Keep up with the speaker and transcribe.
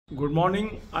Good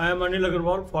morning. I am Anil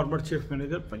Agarwal, former Chief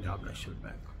Manager, Punjab National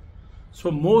Bank. So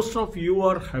most of you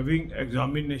are having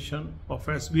examination of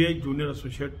SBI Junior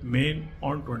Associate Main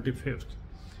on 25th,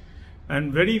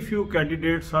 and very few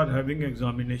candidates are having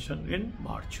examination in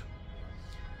March.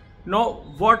 Now,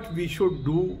 what we should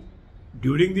do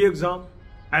during the exam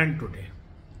and today?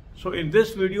 So in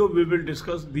this video, we will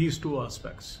discuss these two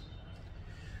aspects.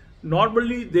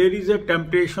 Normally, there is a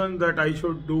temptation that I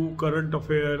should do current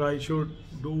affair, I should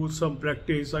do some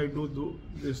practice, I do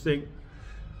this thing.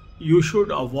 You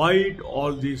should avoid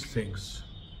all these things.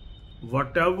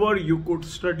 Whatever you could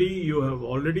study, you have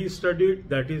already studied,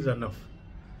 that is enough.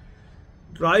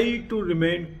 Try to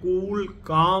remain cool,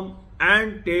 calm,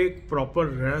 and take proper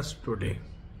rest today.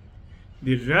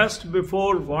 The rest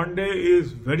before one day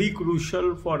is very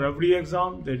crucial for every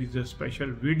exam. There is a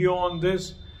special video on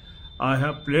this. I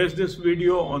have placed this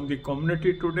video on the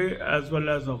community today as well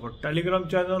as our Telegram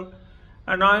channel,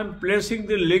 and I am placing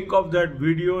the link of that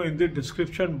video in the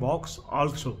description box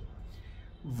also.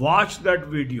 Watch that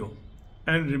video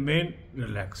and remain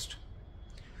relaxed.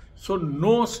 So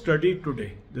no study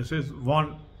today. This is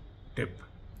one tip.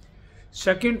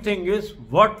 Second thing is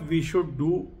what we should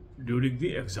do during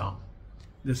the exam.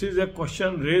 This is a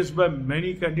question raised by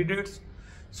many candidates.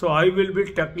 So I will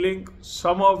be tackling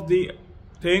some of the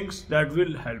things that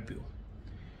will help you.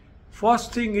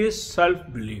 First thing is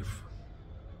self-belief.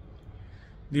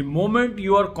 The moment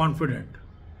you are confident,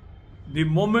 the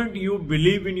moment you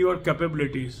believe in your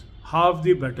capabilities, half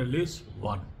the battle is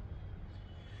won.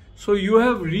 So you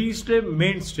have reached a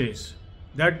main stage.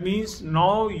 That means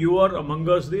now you are among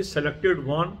us the selected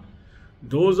one.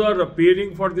 Those are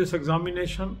appearing for this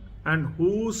examination and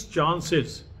whose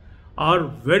chances are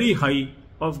very high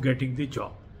of getting the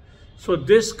job. So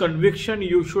this conviction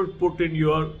you should put in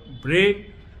your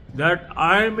brain that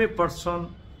I am a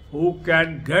person who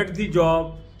can get the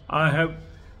job. I have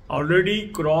already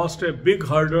crossed a big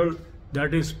hurdle,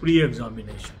 that is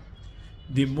pre-examination.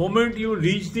 The moment you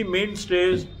reach the main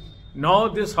stage, now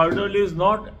this hurdle is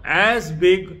not as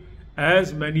big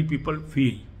as many people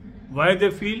feel. Why they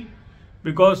feel?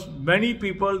 Because many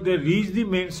people, they reach the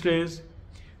main stage,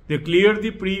 they clear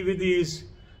the pre with ease,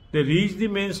 they reach the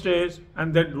main stage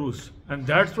and then lose. And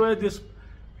that's why this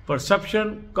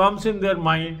perception comes in their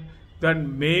mind that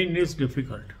main is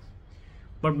difficult.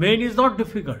 But main is not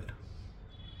difficult,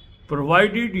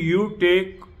 provided you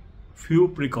take few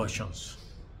precautions.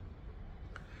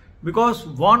 Because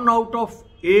 1 out of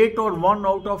 8 or 1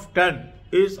 out of 10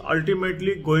 is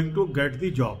ultimately going to get the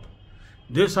job.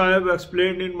 This I have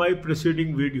explained in my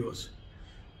preceding videos.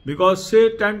 Because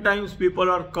say 10 times people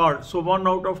are called, so 1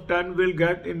 out of 10 will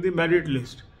get in the merit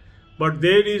list. But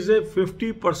there is a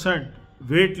 50%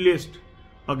 wait list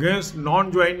against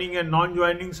non-joining, and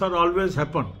non-joinings are always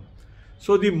happen.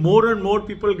 So the more and more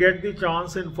people get the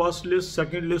chance in first list,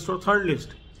 second list or third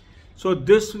list. So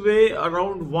this way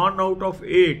around 1 out of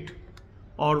 8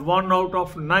 or 1 out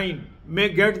of 9 may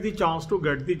get the chance to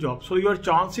get the job. So your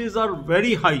chances are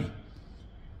very high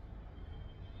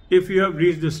if you have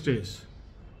reached this stage.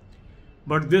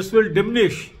 But this will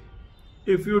diminish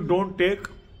if you don't take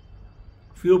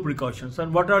few precautions.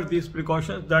 And what are these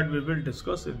precautions that we will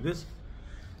discuss in this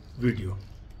video?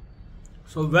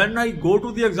 So when I go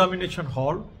to the examination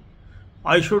hall,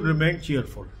 I should remain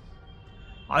cheerful.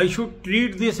 I should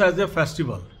treat this as a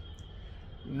festival,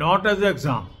 not as an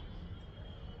exam.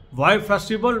 Why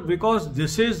festival? Because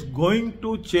this is going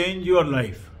to change your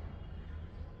life.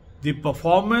 The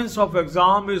performance of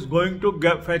exam is going to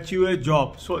fetch you a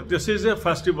job. So this is a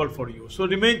festival for you. So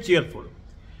remain cheerful.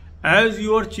 As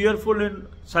you are cheerful in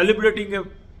celebrating a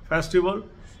festival,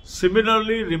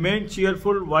 similarly remain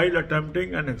cheerful while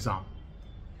attempting an exam.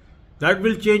 That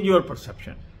will change your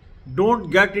perception.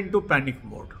 Don't get into panic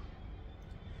mode.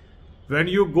 When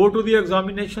you go to the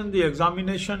examination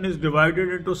is divided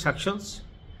into sections.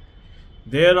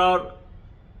 There are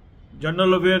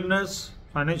general awareness,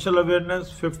 financial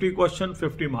awareness, 50 question,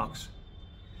 50 marks.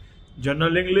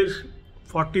 General English,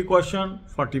 40 question,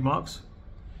 40 marks.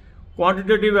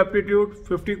 Quantitative aptitude,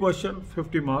 50 question,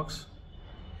 50 marks.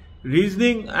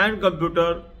 Reasoning and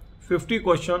computer, 50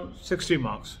 question, 60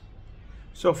 marks.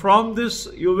 So from this,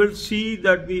 you will see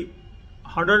that the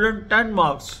 110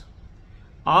 marks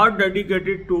are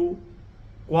dedicated to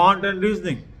quant and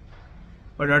reasoning.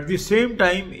 But at the same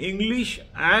time, English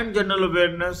and general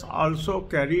awareness also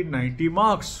carry 90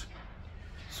 marks.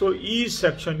 So each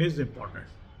section is important.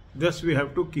 This we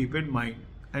have to keep in mind.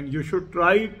 And you should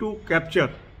try to capture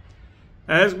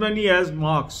as many as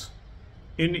marks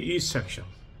in each section.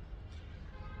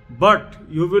 But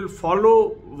you will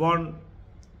follow one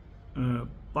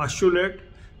postulate,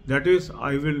 that is,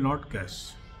 I will not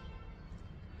guess.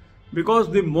 because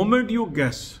the moment you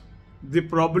guess, the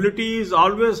probability is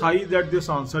always high that this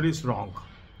answer is wrong.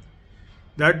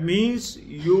 That means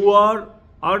you are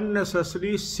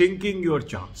unnecessarily sinking your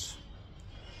chance.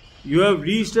 You have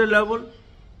reached a level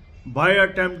by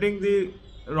attempting the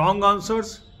wrong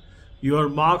answers, your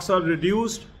marks are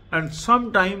reduced, and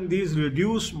sometimes these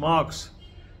reduced marks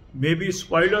may be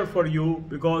spoiler for you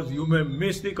because you may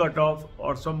miss the cutoff,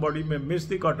 or somebody may miss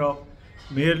the cutoff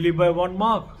merely by 1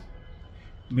 mark,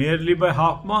 merely by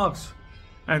half marks,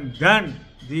 and then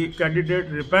the candidate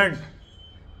repent.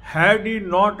 Had he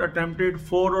not attempted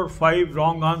 4 or 5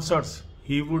 wrong answers,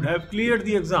 he would have cleared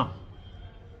the exam.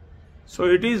 So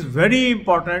it is very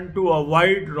important to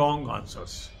avoid wrong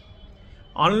answers.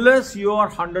 Unless you are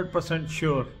 100%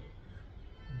 sure,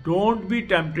 don't be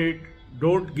tempted,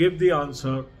 don't give the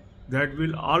answer. That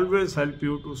will always help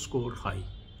you to score high.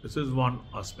 This is one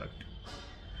aspect.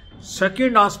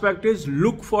 Second aspect is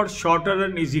look for shorter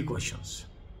and easy questions.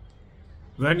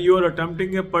 When you are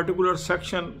attempting a particular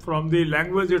section from the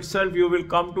language itself, you will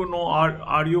come to know,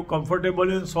 are you comfortable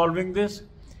in solving this,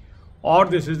 or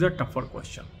this is a tougher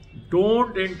question.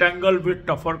 Don't entangle with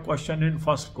tougher question in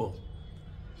first go.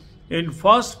 In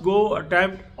first go,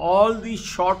 attempt all the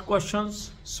short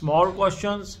questions, small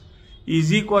questions,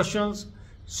 easy questions,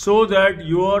 so that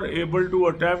you are able to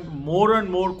attempt more and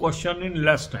more questions in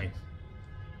less time,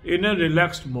 in a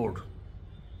relaxed mode.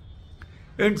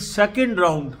 In second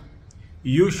round,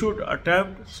 you should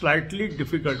attempt slightly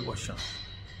difficult questions.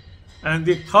 And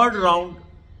the third round,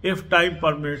 if time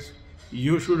permits,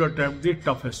 you should attempt the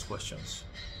toughest questions.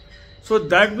 So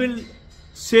that will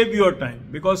save your time,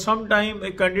 because sometimes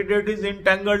a candidate is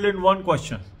entangled in one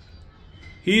question.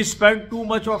 He spent too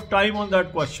much of time on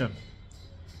that question,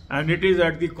 and it is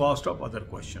at the cost of other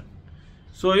question.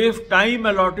 So if time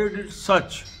allotted is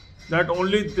such that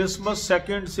only this much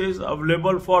seconds is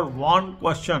available for one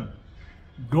question,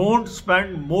 don't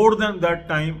spend more than that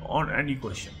time on any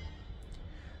question.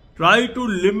 Try to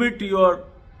limit your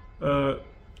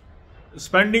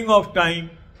spending of time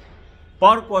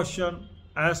per question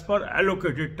as per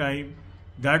allocated time.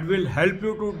 That will help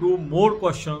you to do more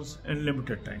questions in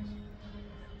limited time.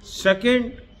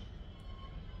 Second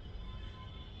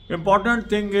important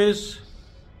thing is,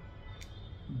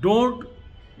 don't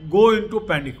go into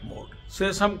panic mode.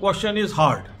 Say some question is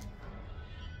hard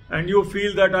and you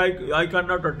feel that I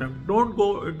cannot attempt. Don't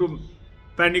go into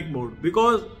panic mode,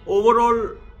 because overall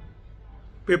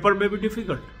paper may be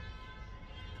difficult.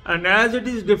 And as it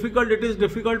is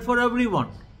difficult for everyone.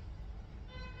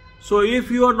 So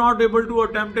if you are not able to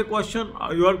attempt a question,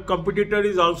 your competitor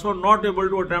is also not able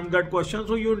to attempt that question,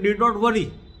 so you need not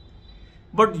worry.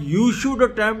 But you should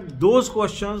attempt those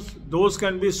questions, those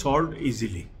can be solved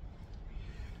easily.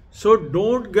 So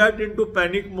don't get into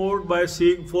panic mode by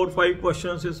seeing 4 or 5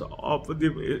 questions of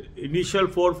the initial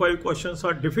 4 or 5 questions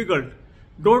are difficult.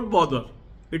 Don't bother.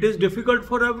 It is difficult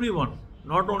for everyone,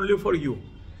 not only for you.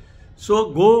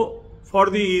 So go for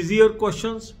the easier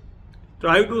questions.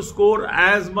 Try to score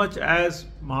as much as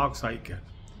marks I can.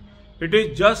 It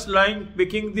is just like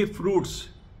picking the fruits.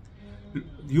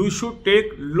 You should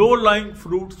take low-lying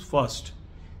fruits first,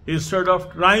 instead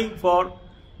of trying for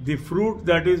the fruit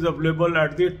that is available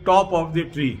at the top of the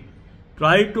tree.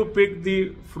 Try to pick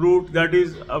the fruit that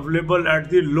is available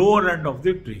at the lower end of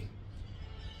the tree.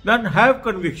 Then have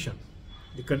conviction,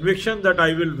 the conviction that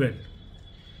I will win.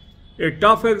 A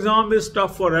tough exam is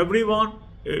tough for everyone.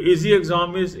 An easy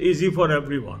exam is easy for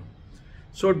everyone.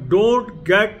 So don't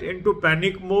get into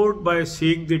panic mode by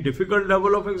seeing the difficult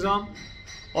level of exam,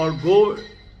 or go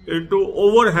into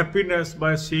over happiness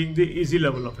by seeing the easy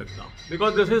level of exam,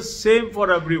 because this is same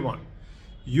for everyone.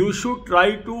 You should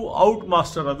try to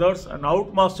outmaster others, and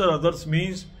outmaster others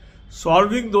means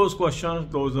solving those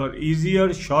questions. Those are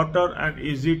easier, shorter and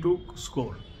easy to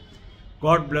score.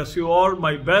 God bless you all.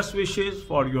 My best wishes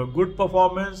for your good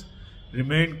performance.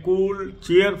 Remain cool,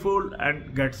 cheerful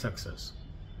and get success.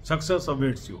 Success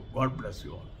awaits you. God bless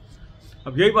you all.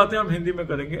 अब यही बातें हम हिंदी में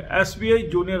करेंगे। SBI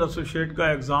junior associate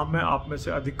का exam में आप में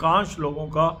से अधिकांश लोगों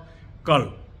का कल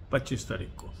 25 तारीख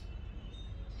को।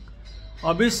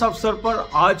 अब इस अवसर पर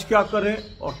आज क्या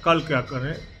करें और कल क्या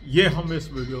करें, ये हम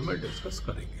इस वीडियो में डिस्कस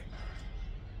करेंगे।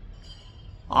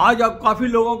 आज अब काफी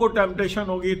लोगों को टेम्पटेशन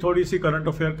होगी, थोड़ी सी करंट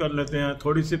अफेयर कर लेते हैं,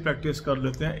 थोड़ी सी प्रैक्टिस कर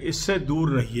लेते हैं। इससे दूर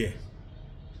रहिए।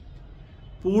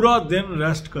 पूरा दिन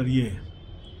रेस्ट करिए,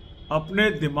 अपने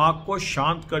दिमाग को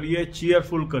शांत करिए,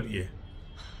 चीयरफुल करिए।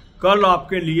 कल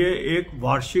आपके लिए एक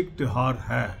वार्षिक त्यौहार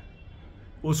है,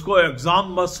 उसको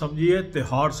एग्जाम मत समझिए,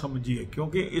 त्यौहार समझिए,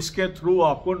 क्योंकि इसके थ्रू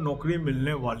आपको नौकरी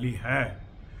मिलने वाली है।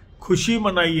 खुशी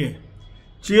मनाइए,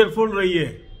 चीयरफुल रहिए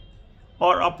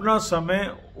और अपना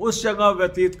समय उस जगह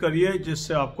व्यतीत करिए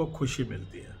जिससे आपको खुशी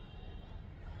मिलती है।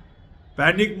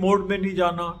 पैनिक मोड में नहीं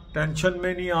जाना, टेंशन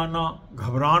में नहीं आना,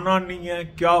 घबराना नहीं है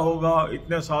क्या होगा,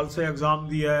 इतने साल से एग्ज़ाम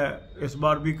दिया है, इस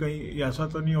बार भी कहीं ऐसा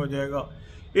तो नहीं हो जाएगा।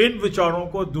 इन विचारों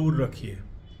को दूर रखिए।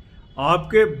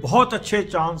 आपके बहुत अच्छे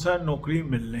चांस हैं नौकरी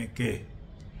मिलने के।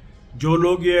 जो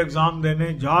लोग ये एग्ज़ाम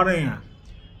देने जा रहे हैं,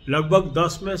 लगभग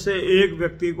 10 में से 1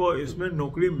 व्यक्ति को इसमें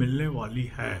नौकरी मिलने वाली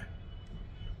है।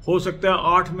 हो सकता है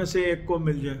 8 में से 1 को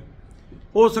मिल जाए,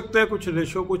 हो सकता है कुछ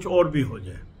रेशो कुछ और भी हो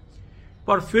जाए,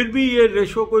 पर फिर भी ये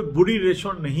रेशो कोई बुरी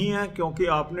रेशो नहीं है, क्योंकि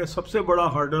आपने सबसे बड़ा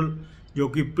हर्डल जो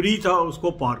कि प्री था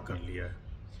उसको पार कर लिया है।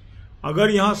 अगर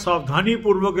यहाँ सावधानी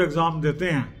पूर्वक एग्ज़ाम देते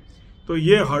हैं तो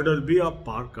ये हर्डल भी आप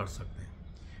पार कर सकते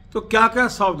हैं। तो क्या क्या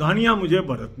सावधानियाँ मुझे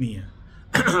बरतनी है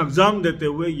एग्ज़ाम देते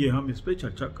हुए, ये हम इस पर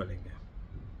चर्चा करेंगे।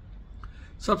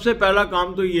 सबसे पहला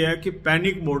काम तो ये है कि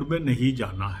पैनिक मोड में नहीं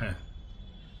जाना है।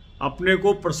 अपने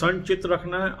को प्रसन्न चित्त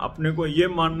रखना है। अपने को ये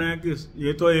मानना है कि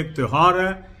ये तो एक त्यौहार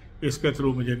है, इसके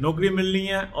थ्रू मुझे नौकरी मिलनी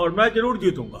है और मैं जरूर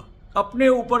जीतूंगा। अपने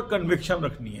ऊपर कन्विक्शन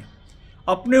रखनी है,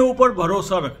 अपने ऊपर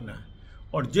भरोसा रखना है,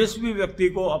 और जिस भी व्यक्ति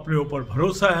को अपने ऊपर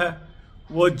भरोसा है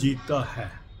वो जीतता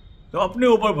है। तो अपने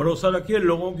ऊपर भरोसा रखिए,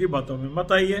 लोगों की बातों में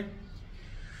मत आइए।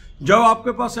 जब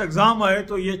आपके पास एग्जाम आए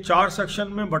तो ये 4 सेक्शन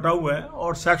में बटा हुआ है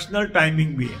और सेक्शनल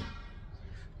टाइमिंग भी है।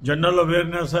 जनरल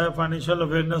अवेयरनेस है, फाइनेंशियल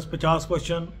अवेयरनेस 50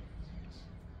 क्वेश्चन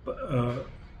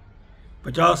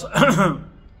 50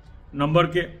 नंबर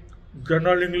के,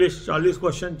 जनरल इंग्लिश 40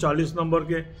 क्वेश्चन 40 नंबर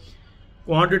के,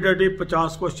 क्वांटिटेटिव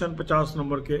 50 क्वेश्चन 50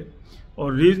 नंबर के,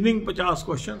 और रीजनिंग 50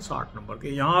 क्वेश्चन 60 नंबर के।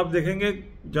 यहाँ आप देखेंगे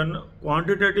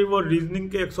क्वांटिटेटिव और रीजनिंग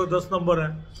के 110 नंबर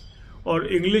हैं और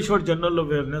इंग्लिश और जनरल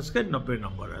अवेयरनेस के 90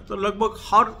 नंबर हैं। तो लगभग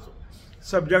हर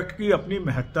सब्जेक्ट की अपनी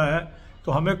महत्ता है,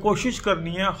 तो हमें कोशिश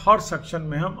करनी है हर सेक्शन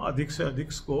में हम अधिक से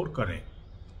अधिक स्कोर करें।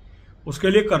 उसके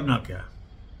लिए करना क्या है,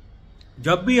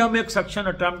 जब भी हम एक सेक्शन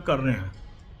अटेम्प्ट कर रहे हैं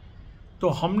तो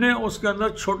हमने उसके अंदर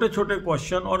छोटे छोटे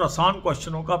क्वेश्चन और आसान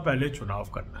क्वेश्चनों का पहले चुनाव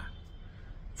करना है।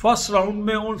 फर्स्ट राउंड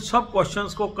में उन सब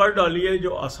क्वेश्चंस को कर डालिए जो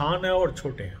आसान है और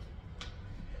छोटे हैं।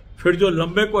 फिर जो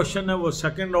लंबे क्वेश्चन है वो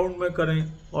सेकेंड राउंड में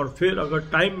करें, और फिर अगर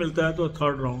टाइम मिलता है तो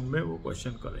थर्ड राउंड में वो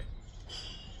क्वेश्चन करें।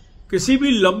 किसी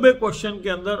भी लंबे क्वेश्चन के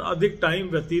अंदर अधिक टाइम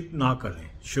व्यतीत ना करें।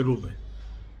 शुरू में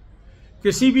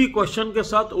किसी भी क्वेश्चन के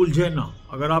साथ उलझे ना।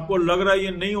 अगर आपको लग रहा है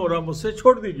ये नहीं हो रहा मुझसे,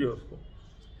 छोड़ दीजिए उसको।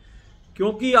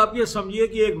 क्योंकि आप ये समझिए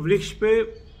कि एक वृक्ष पे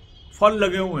फल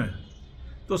लगे हुए हैं,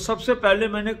 तो सबसे पहले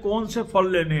मैंने कौन से फल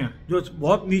लेने हैं जो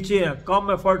बहुत नीचे हैं,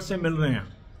 कम एफर्ट से मिल रहे हैं,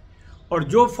 और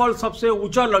जो फल सबसे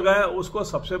ऊंचा लगा है उसको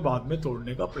सबसे बाद में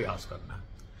तोड़ने का प्रयास करना है,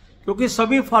 क्योंकि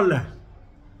सभी फल हैं।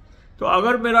 तो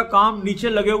अगर मेरा काम नीचे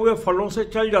लगे हुए फलों से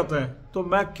चल जाता है तो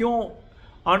मैं क्यों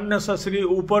अननेसेसरी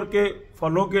ऊपर के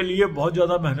फलों के लिए बहुत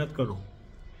ज़्यादा मेहनत करूं।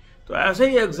 तो ऐसे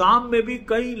ही एग्ज़ाम में भी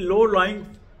कई लो लाइंग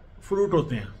फ्रूट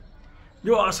होते हैं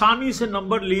जो आसानी से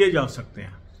नंबर लिए जा सकते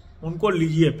हैं, उनको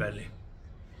लीजिए पहले,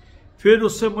 फिर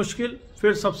उससे मुश्किल,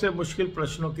 फिर सबसे मुश्किल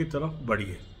प्रश्नों की तरफ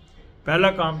बढ़िए। पहला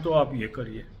काम तो आप ये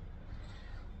करिए।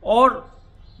 और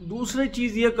दूसरी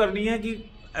चीज़ ये करनी है कि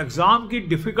एग्ज़ाम की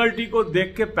डिफ़िकल्टी को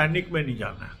देख के पैनिक में नहीं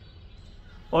जाना है,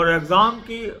 और एग्ज़ाम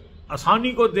की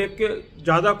आसानी को देख के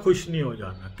ज़्यादा खुश नहीं हो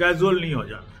जाना, कैजुअल नहीं हो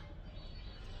जाना।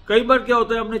 कई बार क्या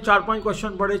होता है, हमने 4-5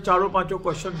 क्वेश्चन पढ़े, चारों पांचों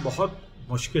क्वेश्चन बहुत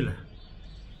मुश्किल है,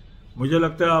 मुझे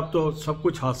लगता है अब तो सब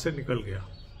कुछ हाथ से निकल गया,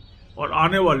 और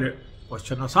आने वाले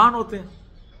क्वेश्चन आसान होते हैं,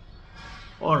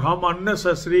 और हम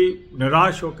अननेसेसरी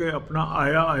निराश होकर अपना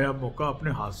आया मौका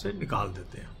अपने हाथ से निकाल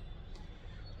देते हैं।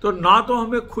 तो ना तो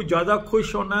हमें ज़्यादा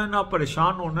खुश होना है ना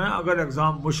परेशान होना है। अगर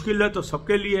एग्ज़ाम मुश्किल है तो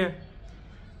सबके लिए है,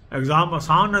 एग्ज़ाम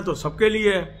आसान है तो सबके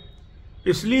लिए है।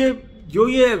 इसलिए जो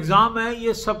ये एग्ज़ाम है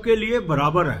ये सबके लिए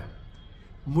बराबर है।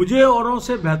 मुझे औरों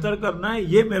से बेहतर करना है,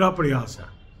 ये मेरा प्रयास है।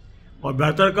 और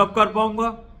बेहतर कब कर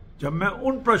पाऊंगा, जब मैं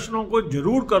उन प्रश्नों को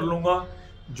जरूर कर लूँगा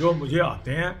जो मुझे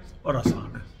आते हैं और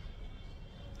आसान है।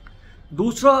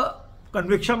 दूसरा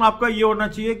कन्विक्शन आपका ये होना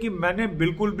चाहिए कि मैंने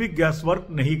बिल्कुल भी गैस वर्क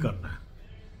नहीं करना है।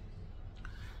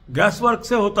 गैस वर्क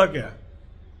से होता क्या है,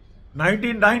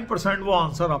 99% वो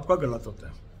आंसर आपका गलत होता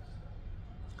है,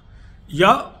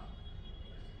 या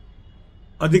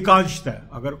अधिकांशतः।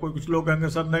 अगर कुछ लोग कहेंगे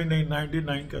सर नहीं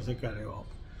 99 कैसे कह रहे हो आप,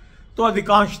 तो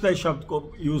अधिकांशतः शब्द को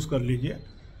यूज कर लीजिए।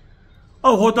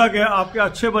 अब होता क्या है, आपके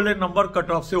अच्छे भले नंबर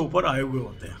कट ऑफ से ऊपर आए हुए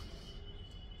होते हैं।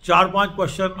 4-5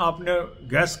 क्वेश्चन आपने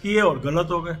गैस किए और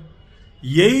गलत हो गए।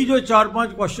 यही जो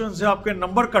 4-5 क्वेश्चन से आपके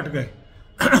नंबर कट गए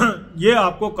ये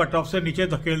आपको कट ऑफ से नीचे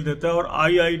धकेल देता है और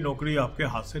आई नौकरी आपके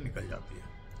हाथ से निकल जाती है।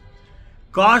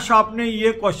 काश आपने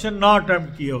ये क्वेश्चन ना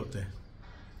अटेम्प्ट किए होते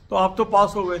तो आप तो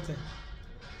पास हो गए थे।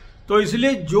 तो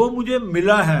इसलिए जो मुझे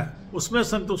मिला है उसमें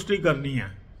संतुष्टि करनी है।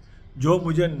 जो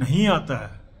मुझे नहीं आता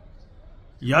है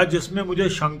या जिसमें मुझे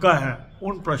शंका है,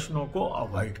 उन प्रश्नों को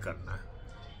अवॉइड करना है।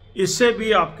 इससे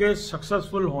भी आपके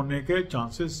सक्सेसफुल होने के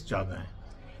चांसेस ज़्यादा हैं।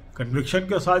 कन्विक्शन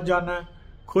के साथ जाना है,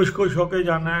 खुश होकर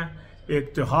जाना है।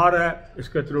 एक त्यौहार है,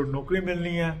 इसके थ्रू नौकरी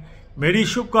मिलनी है। मेरी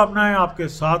शुभकामनाएं आपके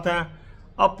साथ हैं।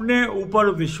 अपने ऊपर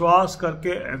विश्वास करके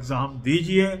एग्ज़ाम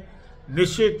दीजिए,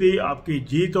 निश्चित ही आपकी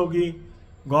जीत होगी।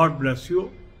 God bless you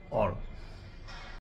all.